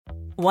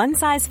One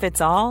size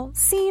fits all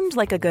seemed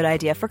like a good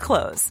idea for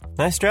clothes.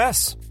 Nice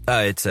dress.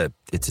 It's a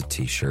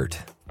t-shirt.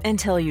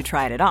 Until you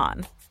tried it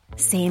on.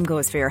 Same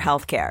goes for your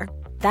healthcare.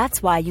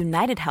 That's why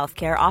United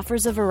Healthcare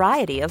offers a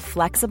variety of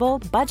flexible,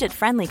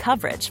 budget-friendly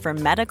coverage for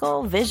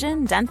medical,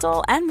 vision,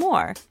 dental, and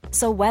more.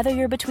 So whether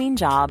you're between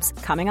jobs,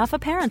 coming off a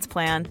parent's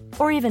plan,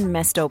 or even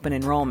missed open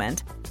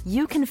enrollment,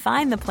 you can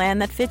find the plan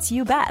that fits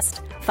you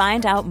best.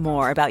 Find out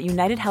more about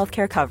United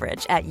Healthcare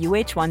coverage at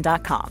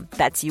uh1.com.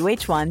 That's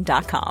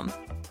uh1.com.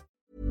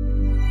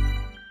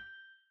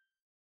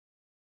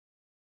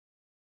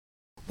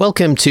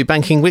 Welcome to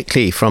Banking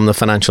Weekly from the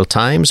Financial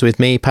Times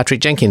with me, Patrick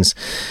Jenkins.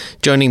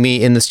 Joining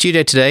me in the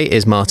studio today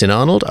is Martin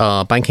Arnold,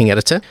 our banking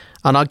editor,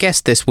 and our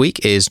guest this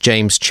week is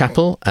James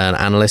Chappell, an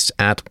analyst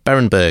at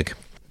Berenberg.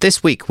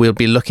 This week we'll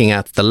be looking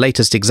at the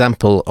latest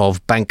example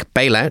of bank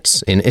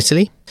bailouts in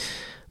Italy,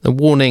 the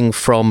warning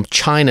from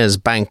China's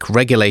bank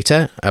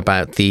regulator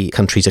about the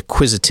country's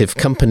acquisitive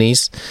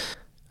companies,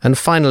 and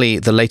finally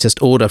the latest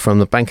order from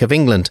the Bank of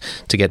England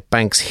to get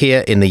banks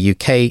here in the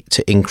UK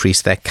to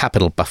increase their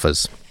capital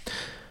buffers.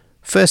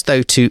 First,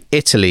 though, to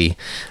Italy,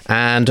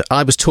 and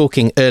I was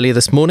talking earlier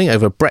this morning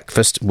over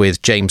breakfast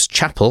with James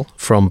Chappell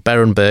from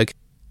Berenberg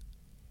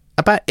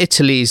about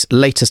Italy's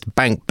latest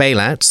bank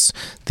bailouts,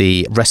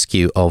 the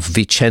rescue of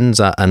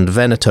Vicenza and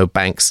Veneto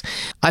banks.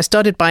 I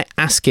started by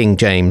asking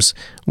James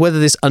whether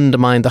this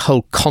undermined the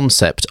whole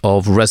concept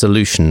of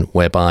resolution,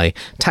 whereby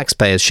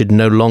taxpayers should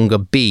no longer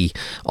be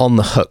on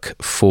the hook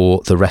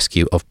for the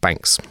rescue of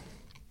banks.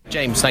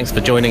 James, thanks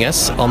for joining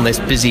us on this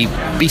busy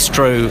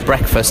bistro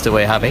breakfast that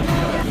we're having.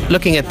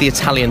 Looking at the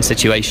Italian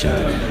situation,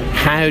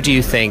 how do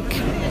you think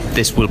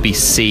this will be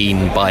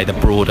seen by the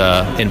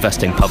broader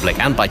investing public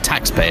and by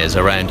taxpayers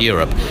around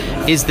Europe?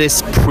 Is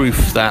this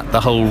proof that the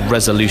whole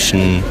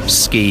resolution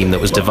scheme that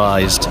was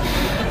devised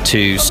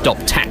to stop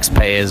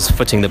taxpayers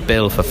footing the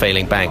bill for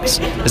failing banks,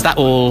 is that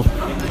all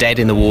dead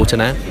in the water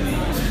now?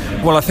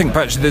 Well, I think,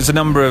 Patrick, there's a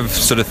number of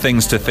sort of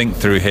things to think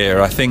through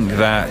here. I think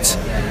that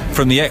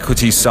from the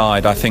equity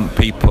side, I think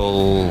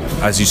people,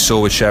 as you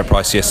saw with share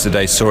price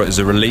yesterday, saw it as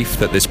a relief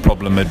that this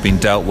problem had been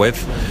dealt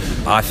with.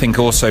 I think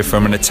also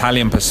from an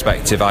Italian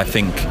perspective, I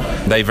think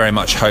they very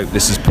much hope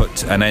this has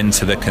put an end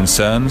to the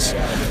concerns.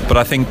 But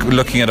I think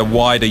looking at a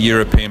wider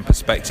European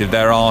perspective,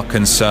 there are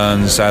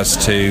concerns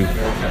as to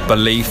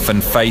belief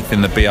and faith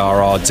in the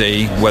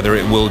BRRD, whether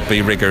it will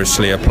be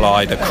rigorously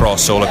applied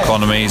across all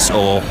economies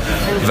or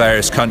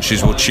various countries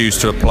will choose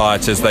to apply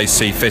it as they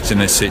see fit in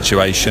this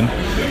situation.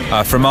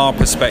 From our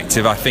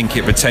perspective, I think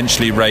it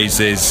potentially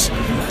raises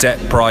debt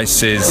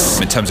prices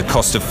in terms of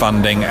cost of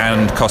funding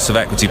and cost of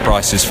equity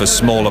prices for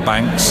smaller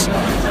banks.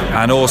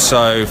 And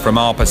also from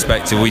our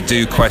perspective, we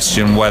do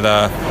question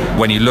whether,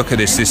 when you look at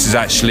this has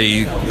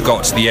actually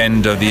got to the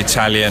end of the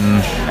Italian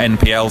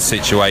NPL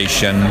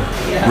situation,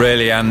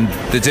 really. And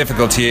the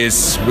difficulty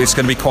is it's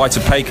going to be quite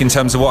opaque in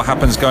terms of what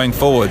happens going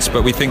forwards.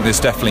 But we think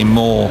there's definitely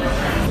more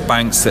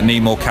banks that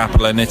need more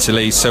capital in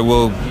Italy, so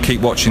we'll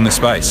keep watching the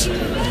space.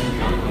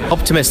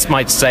 Optimists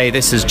might say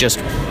this is just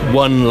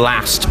one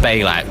last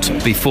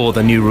bailout before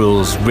the new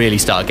rules really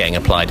start getting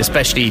applied,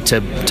 especially to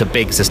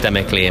big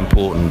systemically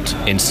important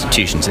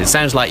institutions. It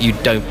sounds like you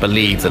don't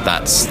believe that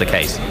that's the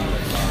case.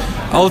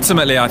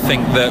 Ultimately, I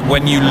think that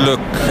when you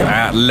look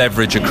at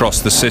leverage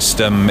across the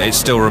system, it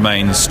still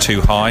remains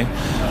too high.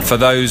 For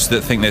those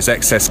that think there's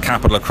excess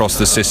capital across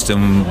the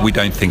system, we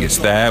don't think it's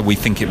there. We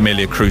think it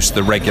merely accrues to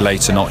the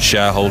regulator, not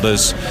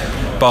shareholders.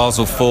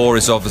 Basel IV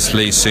is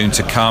obviously soon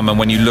to come, and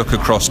when you look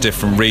across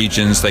different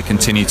regions, they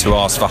continue to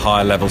ask for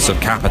higher levels of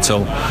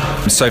capital.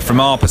 So from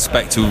our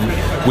perspective,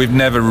 we've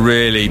never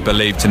really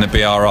believed in the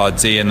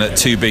BRRD and that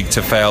too big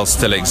to fail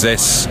still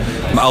exists.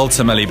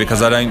 Ultimately,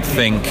 because I don't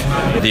think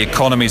the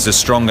economies are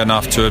strong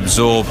enough to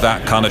absorb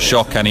that kind of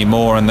shock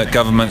anymore, and that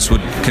governments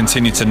would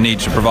continue to need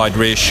to provide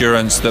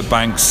reassurance that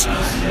banks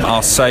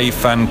are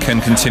safe and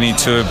can continue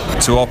to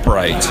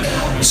operate,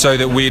 so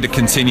that we'd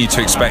continue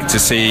to expect to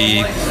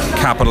see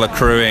capital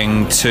accruing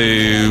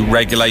to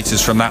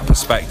regulators from that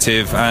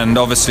perspective. And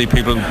obviously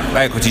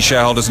equity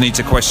shareholders need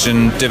to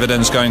question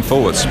dividends going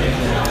forwards.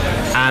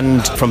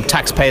 And from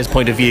taxpayers'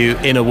 point of view,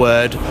 in a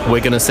word, we're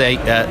going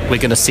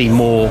to see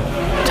more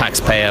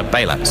taxpayer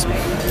bailouts.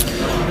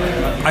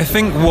 I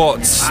think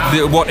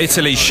what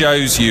Italy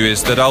shows you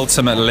is that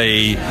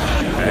ultimately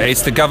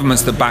it's the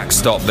governments that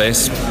backstop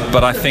this,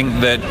 but I think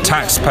that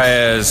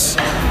taxpayers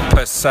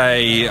per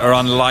se are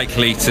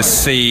unlikely to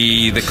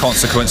see the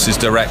consequences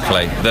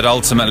directly, that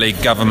ultimately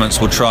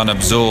governments will try and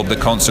absorb the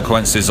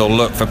consequences or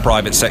look for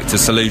private sector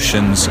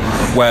solutions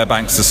where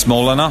banks are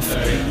small enough.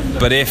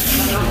 But if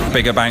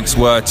bigger banks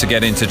were to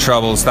get into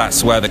troubles,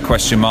 that's where the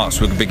question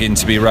marks would begin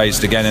to be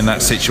raised again in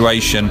that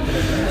situation.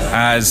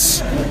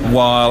 As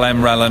while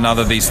MREL and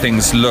other these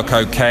things look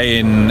okay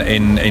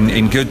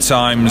in good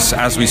times,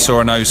 as we saw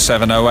in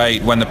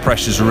 07-08 when the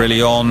pressures are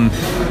really on,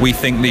 we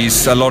think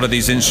a lot of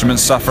these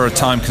instruments suffer a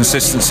time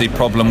consistency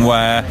problem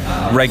where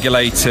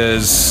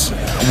regulators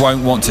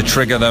won't want to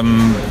trigger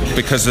them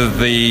because of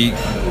the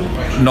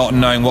not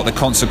knowing what the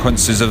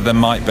consequences of them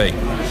might be.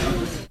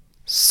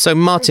 So,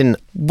 Martin,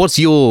 what's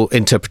your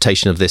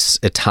interpretation of this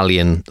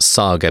Italian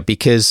saga?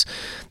 Because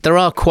there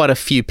are quite a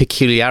few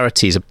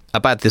peculiarities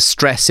about the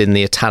stress in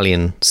the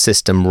Italian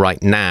system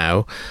right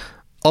now.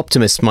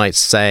 Optimists might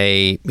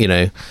say,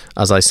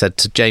 as I said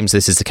to James,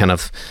 this is the kind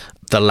of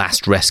the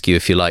last rescue,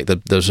 if you like,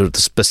 the sort of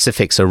the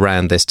specifics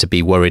around this to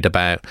be worried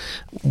about.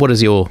 What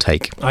is your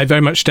take? I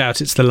very much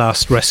doubt it's the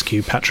last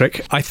rescue,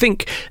 Patrick. I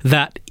think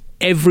that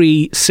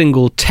every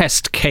single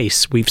test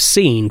case we've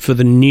seen for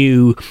the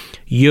new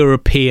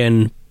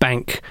European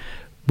bank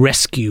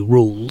rescue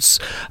rules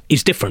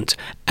is different,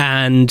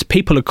 and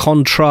people are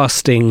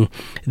contrasting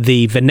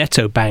the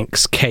Veneto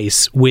Bank's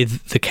case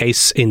with the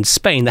case in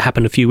Spain that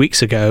happened a few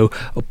weeks ago,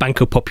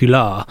 Banco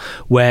Popular,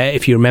 where,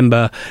 if you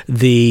remember,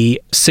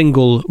 the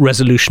Single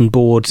Resolution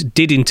Board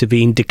did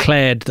intervene,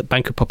 declared that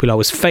Banco Popular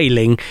was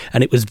failing,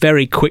 and it was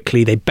very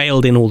quickly, they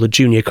bailed in all the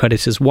junior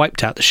creditors,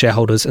 wiped out the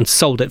shareholders and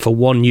sold it for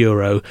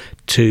 €1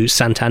 to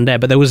Santander,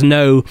 but there was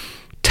no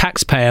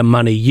taxpayer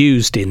money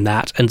used in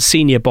that, and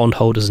senior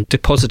bondholders and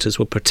depositors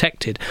were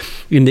protected.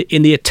 In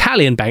the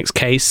Italian bank's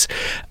case,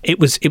 it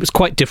was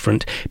quite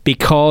different,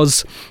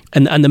 because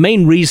and the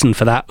main reason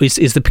for that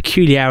is the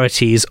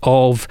peculiarities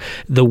of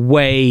the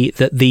way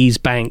that these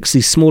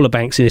smaller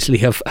banks in Italy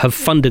have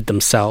funded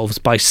themselves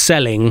by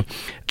selling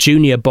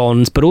junior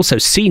bonds but also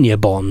senior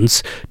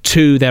bonds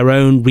to their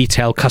own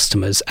retail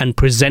customers and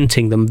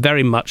presenting them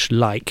very much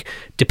like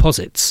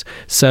deposits.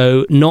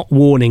 So not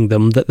warning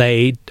them that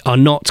they are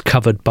not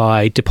covered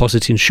by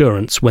deposit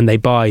insurance when they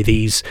buy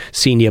these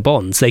senior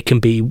bonds. They can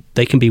be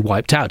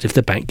wiped out if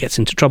the bank gets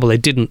into trouble. They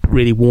didn't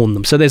really warn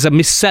them. So there's a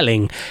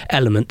mis-selling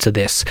element to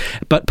this.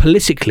 But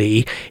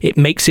politically, it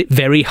makes it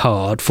very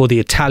hard for the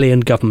Italian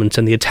government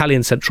and the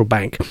Italian central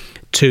bank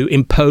to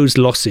impose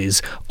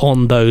losses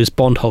on those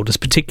bondholders,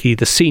 particularly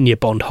the senior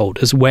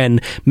bondholders,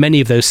 when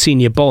many of those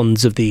senior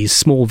bonds of these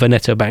small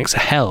Veneto banks are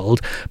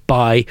held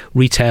by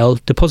retail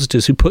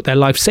depositors who put their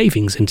life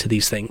savings into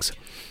these things.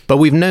 But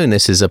we've known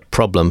this is a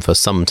problem for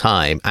some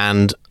time,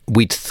 and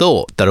we'd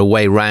thought that a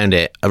way around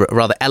it, a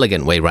rather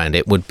elegant way around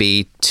it, would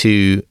be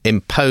to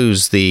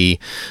impose the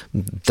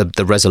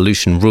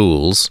resolution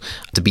rules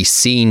to be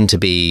seen to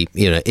be,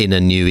 in a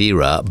new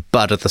era,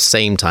 but at the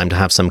same time to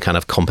have some kind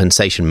of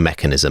compensation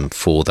mechanism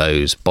for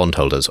those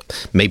bondholders,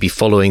 maybe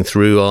following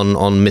through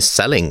on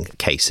mis-selling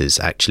cases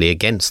actually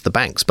against the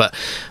banks, but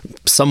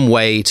some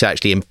way to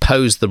actually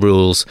impose the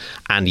rules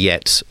and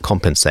yet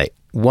compensate.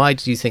 Why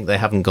do you think they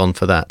haven't gone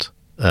for that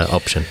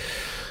option?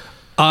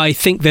 I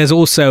think there's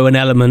also an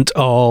element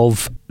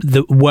of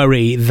the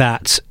worry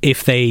that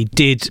if they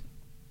did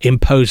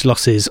impose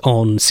losses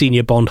on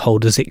senior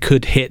bondholders, it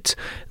could hit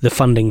the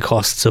funding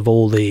costs of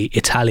all the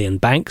Italian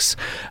banks,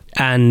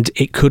 and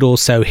it could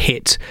also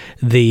hit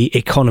the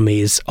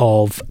economies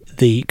of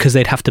because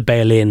they'd have to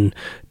bail in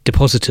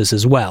depositors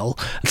as well.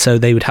 So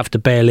they would have to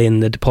bail in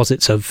the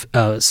deposits of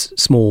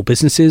small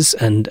businesses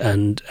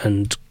and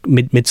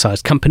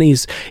mid-sized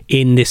companies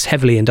in this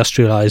heavily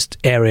industrialized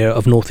area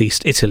of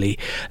northeast Italy.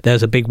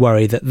 There's a big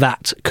worry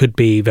that could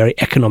be very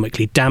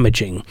economically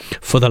damaging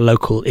for the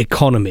local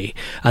economy.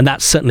 And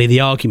that's certainly the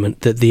argument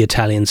that the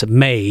Italians have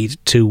made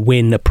to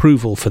win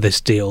approval for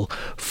this deal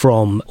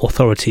from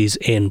authorities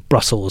in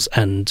Brussels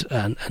and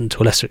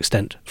to a lesser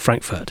extent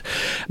Frankfurt.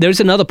 There is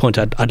another point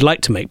I'd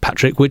like to make,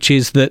 Patrick, which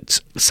is that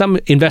some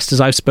investors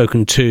I've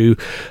spoken to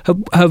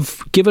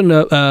have given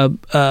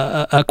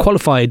a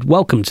qualified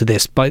welcome to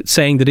this by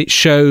saying that it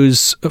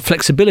shows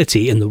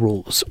flexibility in the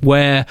rules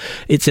where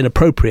it's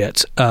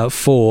inappropriate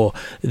for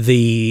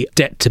the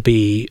debt to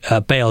be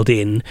bailed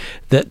in,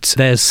 that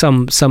there's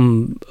some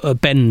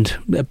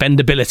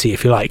bendability,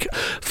 if you like,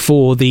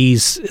 for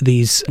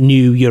these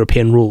new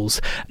European rules.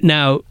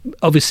 Now,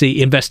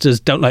 obviously, investors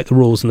don't like the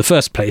rules in the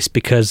first place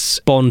because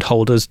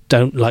bondholders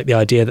don't like the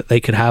idea that they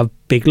could have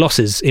big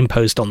losses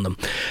imposed on them.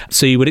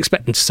 So you would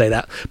expect them to say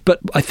that. But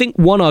I think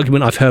one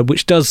argument I've heard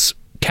which does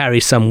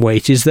carry some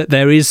weight is that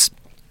there is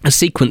a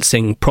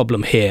sequencing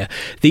problem here.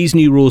 These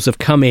new rules have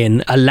come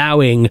in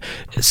allowing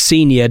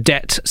senior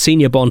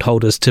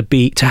bondholders to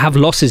have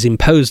losses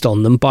imposed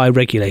on them by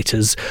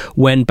regulators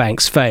when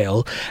banks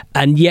fail,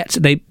 and yet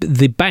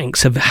the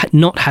banks have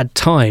not had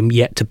time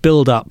yet to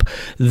build up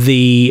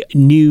the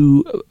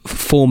new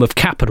form of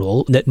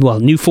capital,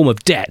 new form of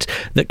debt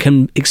that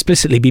can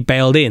explicitly be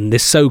bailed in,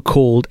 this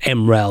so-called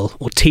MREL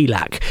or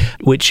TLAC,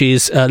 which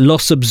is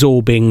loss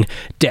absorbing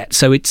debt.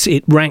 So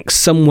it ranks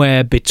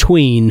somewhere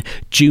between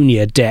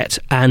junior debt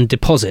and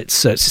deposits.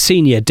 So it's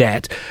senior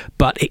debt,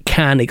 but it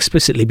can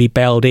explicitly be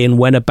bailed in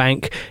when a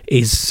bank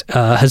has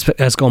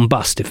gone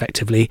bust,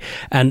 effectively.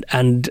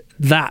 And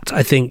that,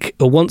 I think,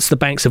 once the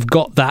banks have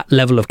got that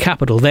level of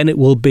capital, then it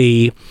will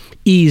be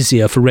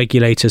easier for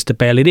regulators to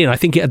bail it in. I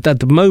think at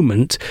the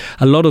moment,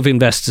 a lot of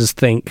investors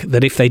think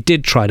that if they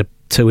did try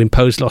to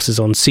impose losses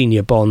on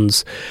senior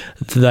bonds,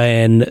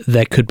 then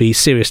there could be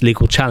serious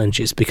legal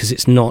challenges because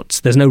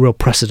there's no real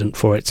precedent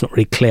for it. It's not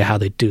really clear how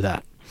they'd do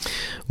that.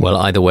 Well,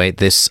 either way,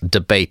 this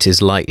debate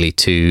is likely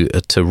to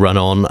run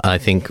on. I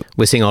think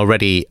we're seeing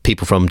already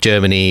people from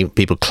Germany,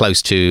 people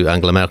close to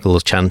Angela Merkel,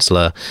 the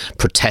Chancellor,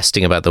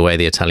 protesting about the way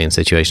the Italian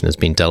situation has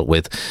been dealt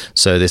with.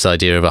 So this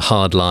idea of a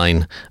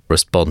hardline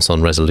response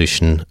on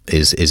resolution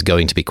is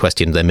going to be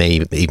questioned. There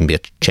may even be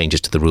changes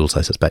to the rules,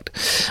 I suspect.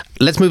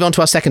 Let's move on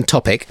to our second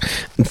topic.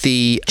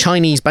 The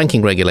Chinese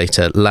banking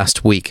regulator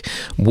last week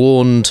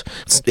warned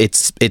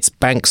its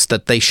banks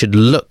that they should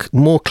look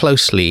more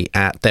closely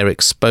at their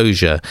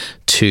exposure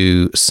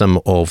to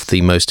some of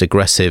the most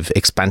aggressive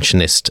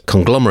expansionist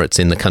conglomerates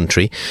in the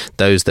country,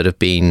 those that have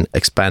been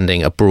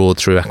expanding abroad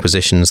through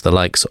acquisitions, the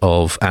likes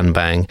of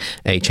Anbang,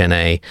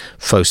 HNA,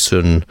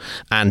 Fosun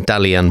and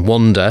Dalian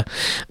Wanda.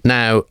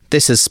 Now,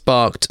 this has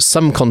sparked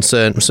some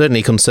concern,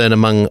 certainly concern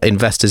among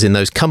investors in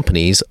those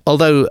companies,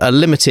 although a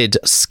limited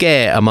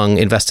scare among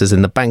investors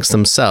in the banks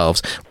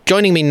themselves.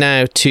 Joining me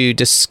now to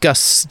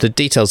discuss the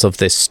details of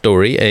this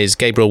story is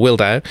Gabriel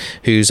Wildau,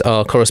 who's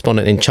our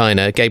correspondent in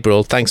China.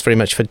 Gabriel, thanks very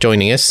much for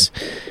joining us.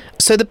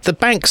 So the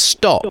bank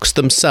stocks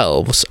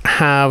themselves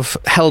have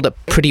held up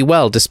pretty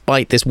well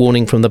despite this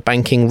warning from the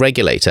banking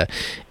regulator.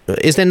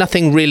 Is there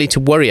nothing really to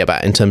worry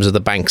about in terms of the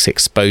bank's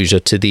exposure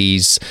to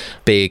these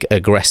big,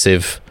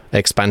 aggressive,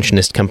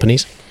 expansionist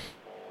companies?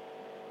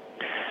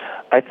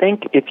 I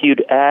think if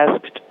you'd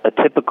asked a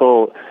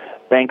typical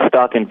bank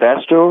stock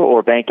investor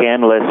or bank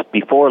analyst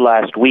before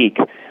last week,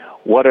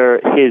 what are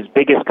his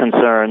biggest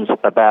concerns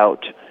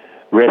about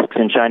risks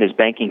in China's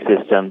banking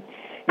system,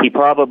 he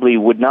probably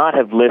would not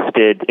have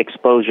listed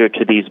exposure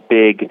to these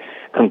big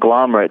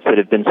conglomerates that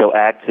have been so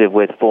active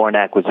with foreign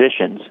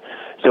acquisitions.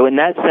 So in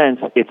that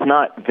sense, it's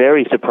not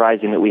very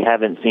surprising that we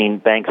haven't seen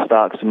bank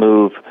stocks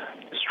move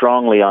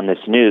strongly on this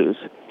news.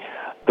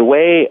 The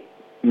way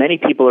many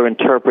people are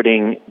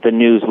interpreting the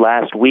news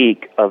last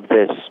week of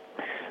this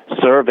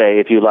survey,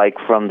 if you like,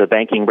 from the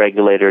banking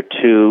regulator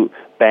to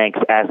banks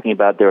asking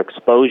about their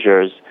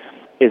exposures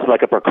is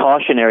like a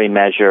precautionary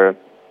measure,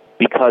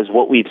 because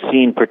what we've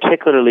seen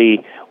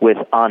particularly with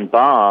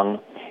Anbang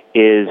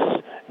is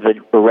the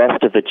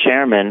arrest of the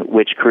chairman,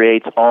 which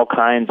creates all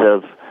kinds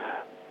of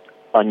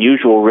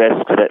unusual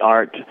risks that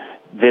aren't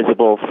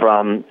visible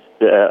from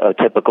a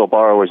typical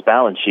borrower's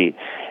balance sheet.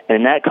 And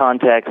in that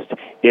context,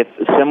 if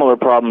similar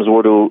problems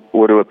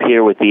were to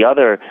appear with the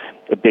other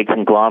big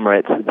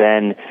conglomerates,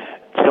 then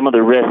some of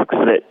the risks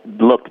that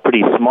looked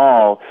pretty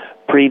small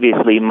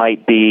previously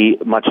might be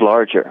much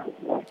larger.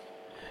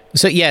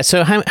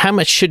 So how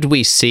much should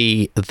we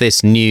see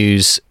this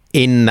news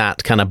in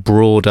that kind of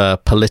broader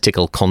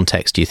political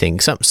context, do you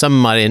think?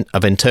 Some might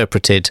have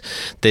interpreted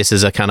this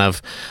as a kind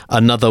of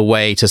another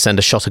way to send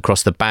a shot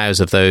across the bows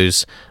of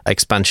those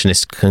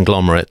expansionist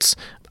conglomerates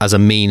as a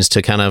means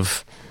to kind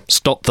of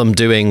stop them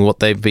doing what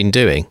they've been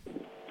doing.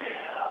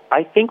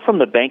 I think from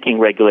the banking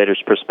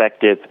regulator's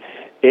perspective,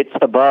 it's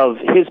above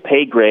his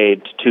pay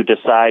grade to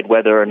decide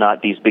whether or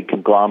not these big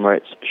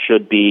conglomerates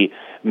should be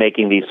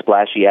making these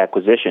splashy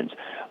acquisitions.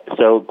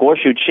 So Guo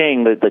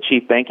Shuqing, the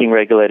chief banking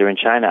regulator in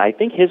China, I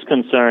think his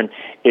concern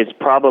is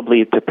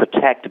probably to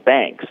protect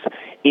banks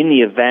in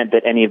the event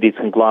that any of these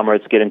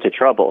conglomerates get into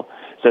trouble.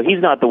 So he's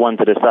not the one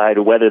to decide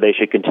whether they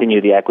should continue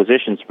the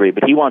acquisition spree,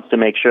 but he wants to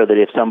make sure that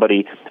if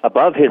somebody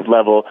above his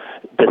level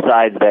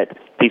decides that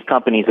these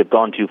companies have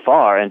gone too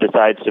far and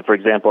decides to, for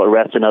example,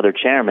 arrest another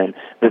chairman,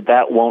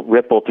 that won't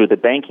ripple through the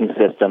banking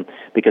system,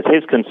 because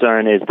his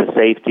concern is the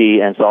safety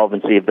and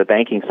solvency of the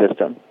banking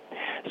system.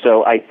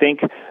 So I think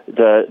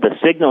the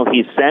signal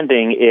he's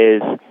sending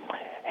is,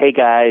 hey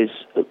guys,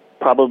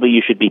 probably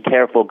you should be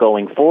careful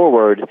going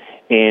forward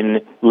in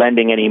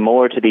lending any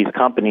more to these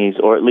companies,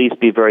 or at least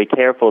be very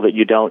careful that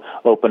you don't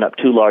open up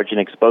too large an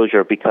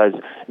exposure, because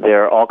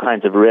there are all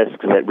kinds of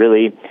risks that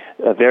really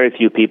very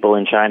few people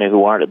in China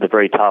who aren't at the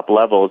very top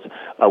levels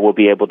will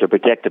be able to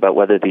predict about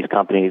whether these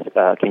companies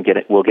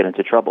will get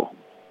into trouble.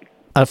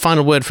 A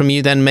final word from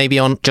you then, maybe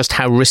on just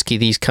how risky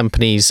these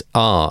companies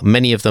are.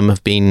 Many of them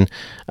have been,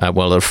 there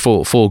are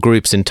four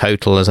groups in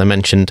total, as I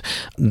mentioned.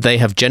 They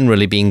have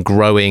generally been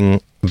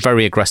growing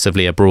very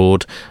aggressively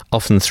abroad,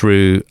 often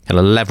through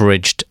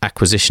leveraged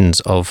acquisitions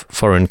of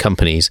foreign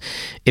companies.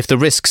 If the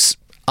risks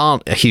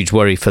aren't a huge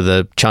worry for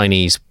the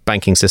Chinese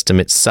banking system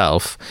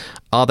itself,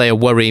 are they a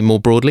worry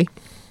more broadly?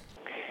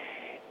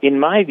 In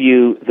my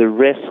view, the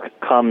risk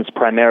comes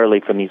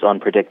primarily from these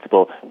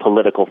unpredictable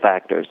political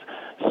factors.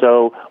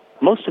 So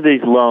most of these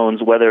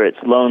loans, whether it's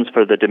loans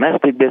for the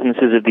domestic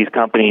businesses of these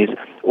companies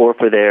or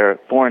for their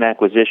foreign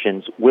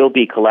acquisitions, will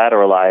be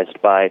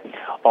collateralized by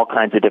all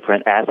kinds of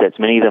different assets,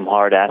 many of them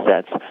hard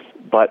assets.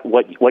 But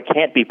what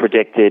can't be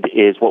predicted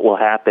is what will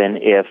happen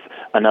if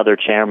another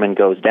chairman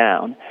goes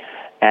down.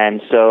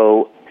 And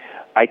so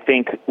I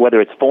think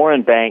whether it's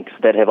foreign banks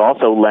that have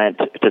also lent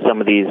to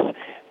some of these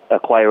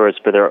acquirers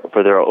for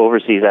their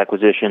overseas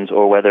acquisitions,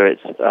 or whether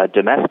it's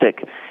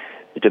domestic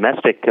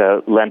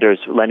lenders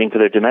lending to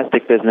their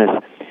domestic business,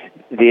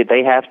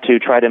 they have to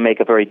try to make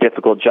a very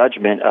difficult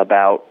judgment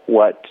about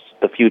what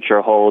the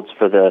future holds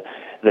for the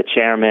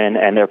chairman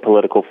and their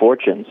political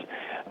fortunes.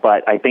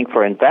 But I think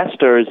for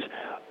investors,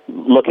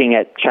 looking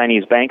at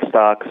Chinese bank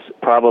stocks,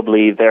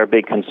 probably their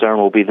big concern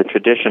will be the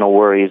traditional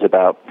worries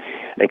about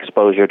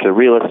exposure to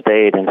real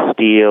estate and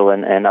steel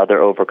and other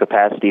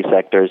overcapacity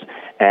sectors,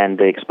 and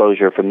the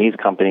exposure from these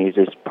companies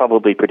is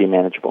probably pretty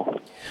manageable.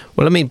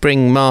 Well, let me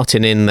bring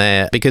Martin in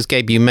there, because,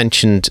 Gabe, you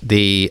mentioned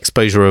the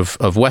exposure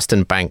of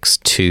Western banks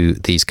to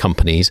these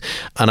companies.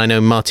 And I know,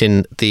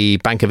 Martin, the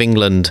Bank of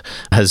England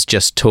has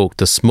just talked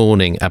this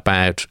morning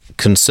about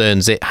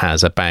concerns it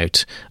has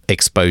about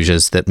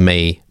exposures that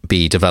may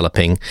be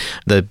developing.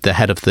 The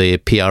head of the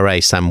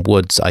PRA, Sam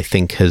Woods, I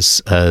think,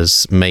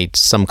 has made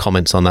some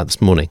comments on that this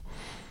morning.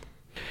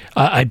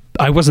 I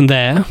wasn't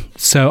there,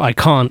 so I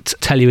can't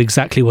tell you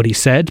exactly what he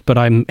said, but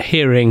I'm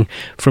hearing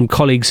from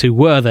colleagues who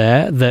were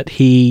there that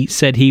he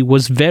said he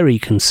was very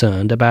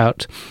concerned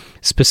about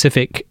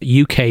specific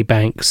UK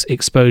banks'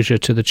 exposure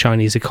to the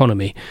Chinese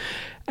economy,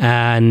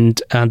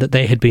 and that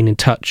they had been in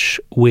touch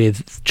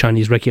with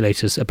Chinese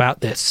regulators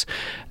about this.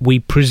 We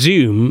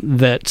presume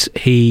that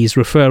he's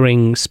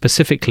referring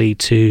specifically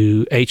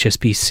to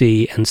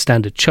HSBC and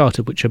Standard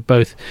Chartered, which are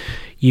both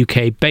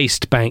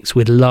UK-based banks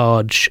with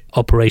large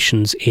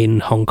operations in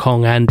Hong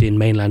Kong and in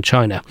mainland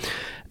China.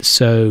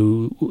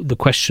 So the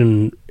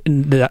question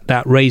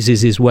that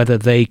raises is whether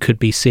they could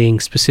be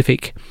seeing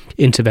specific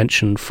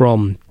intervention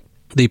from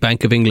the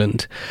Bank of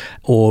England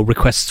or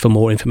requests for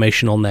more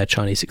information on their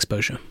Chinese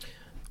exposure.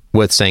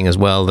 Worth saying as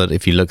well that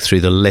if you look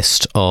through the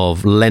list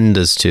of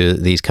lenders to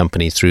these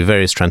companies through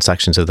various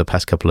transactions over the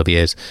past couple of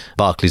years,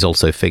 Barclays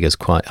also figures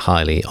quite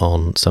highly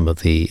on some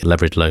of the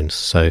leveraged loans.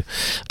 So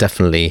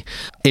definitely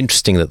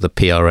interesting that the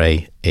PRA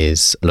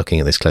is looking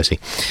at this closely.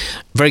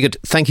 Very good.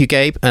 Thank you,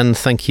 Gabe, and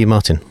thank you,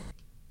 Martin.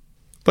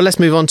 Well, let's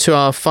move on to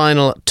our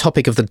final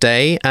topic of the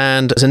day,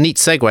 and it's a neat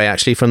segue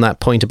actually from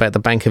that point about the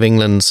Bank of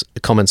England's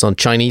comments on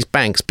Chinese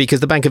banks, because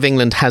the Bank of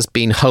England has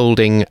been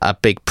holding a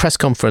big press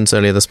conference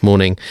earlier this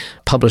morning,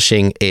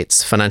 publishing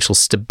its financial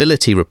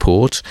stability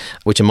report,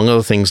 which among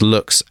other things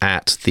looks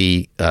at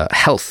the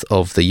health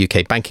of the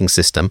UK banking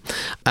system.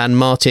 And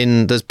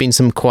Martin, there's been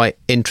some quite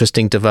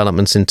interesting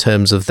developments in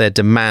terms of their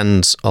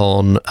demands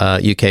on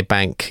UK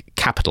bank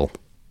capital.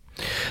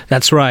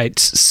 That's right.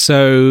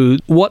 So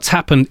what's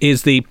happened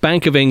is the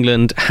Bank of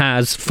England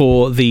has,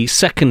 for the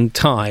second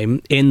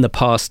time in the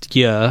past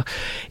year,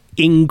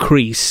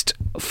 increased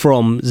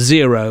from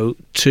 0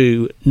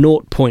 to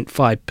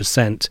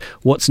 0.5%,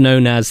 what's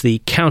known as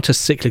the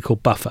counter-cyclical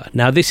buffer.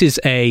 Now, this is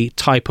a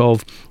type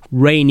of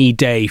rainy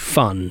day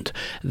fund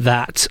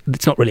that,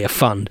 it's not really a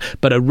fund,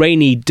 but a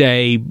rainy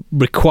day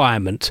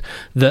requirement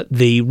that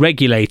the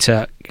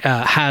regulator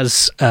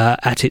has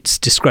at its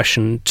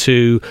discretion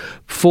to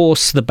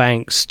force the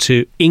banks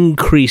to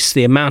increase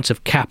the amount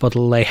of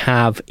capital they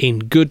have in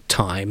good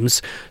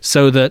times,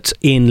 so that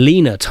in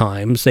leaner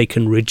times they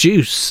can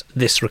reduce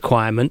this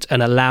requirement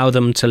and allow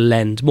them to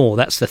lend more.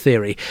 That's the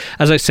theory.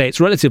 As I say, it's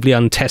relatively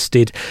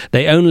untested.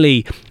 They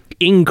only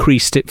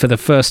increased it for the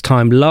first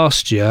time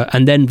last year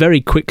and then very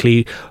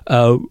quickly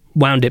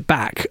wound it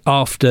back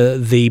after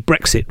the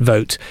Brexit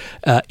vote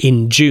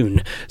in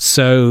June.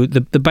 So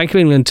the Bank of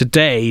England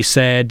today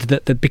said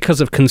that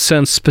because of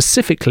concerns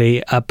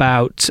specifically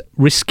about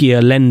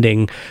riskier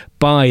lending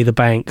by the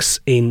banks,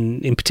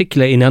 in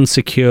particular in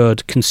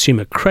unsecured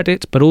consumer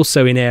credit, but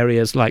also in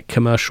areas like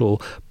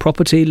commercial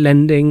property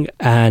lending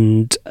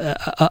and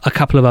a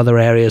couple of other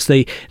areas,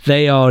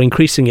 they are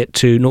increasing it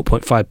to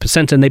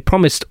 0.5%. And they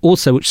promised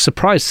also, which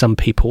surprised some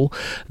people,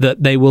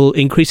 that they will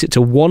increase it to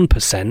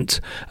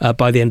 1%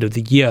 by the end of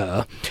the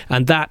year.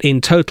 And that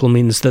in total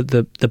means that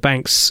the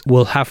banks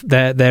will have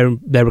their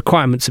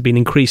requirements have been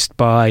increased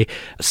by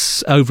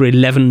over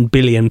 £11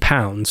 billion,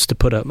 to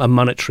put a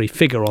monetary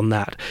figure on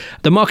that.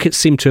 The market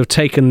seem to have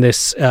taken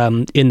this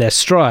in their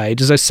stride.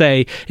 As I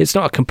say, it's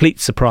not a complete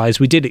surprise.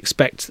 We did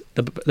expect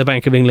the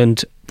Bank of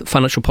England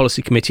Financial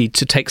Policy Committee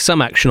to take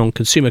some action on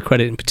consumer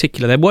credit in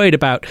particular. They're worried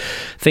about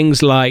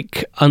things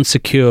like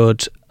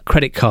unsecured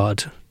credit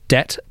card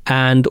debt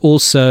and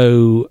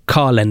also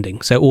car lending,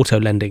 so auto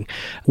lending,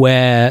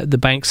 where the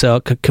banks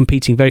are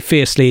competing very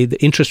fiercely. The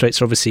interest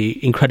rates are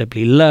obviously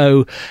incredibly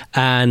low,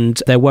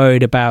 and they're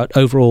worried about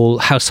overall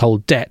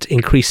household debt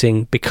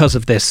increasing because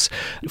of this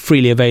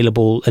freely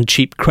available and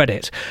cheap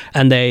credit.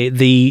 And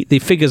the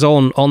figures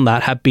on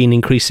that have been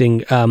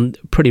increasing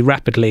pretty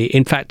rapidly.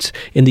 In fact,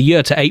 in the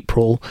year to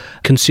April,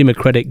 consumer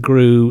credit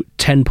grew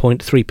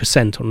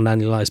 10.3% on an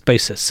annualized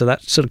basis. So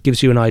that sort of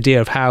gives you an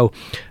idea of how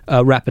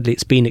rapidly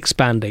it's been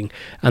expanding.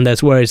 And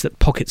there's worries that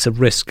pockets of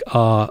risk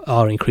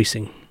are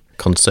increasing.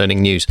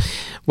 Concerning news.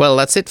 Well,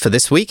 that's it for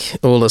this week.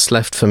 All that's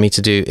left for me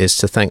to do is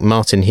to thank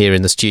Martin here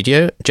in the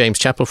studio, James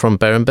Chappell from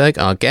Berenberg,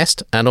 our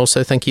guest, and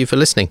also thank you for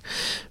listening.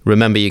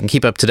 Remember, you can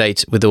keep up to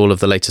date with all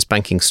of the latest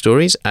banking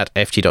stories at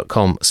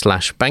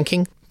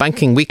ft.com/banking.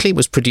 Banking Weekly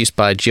was produced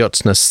by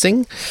Jyotsna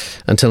Singh.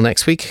 Until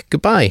next week,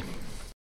 goodbye.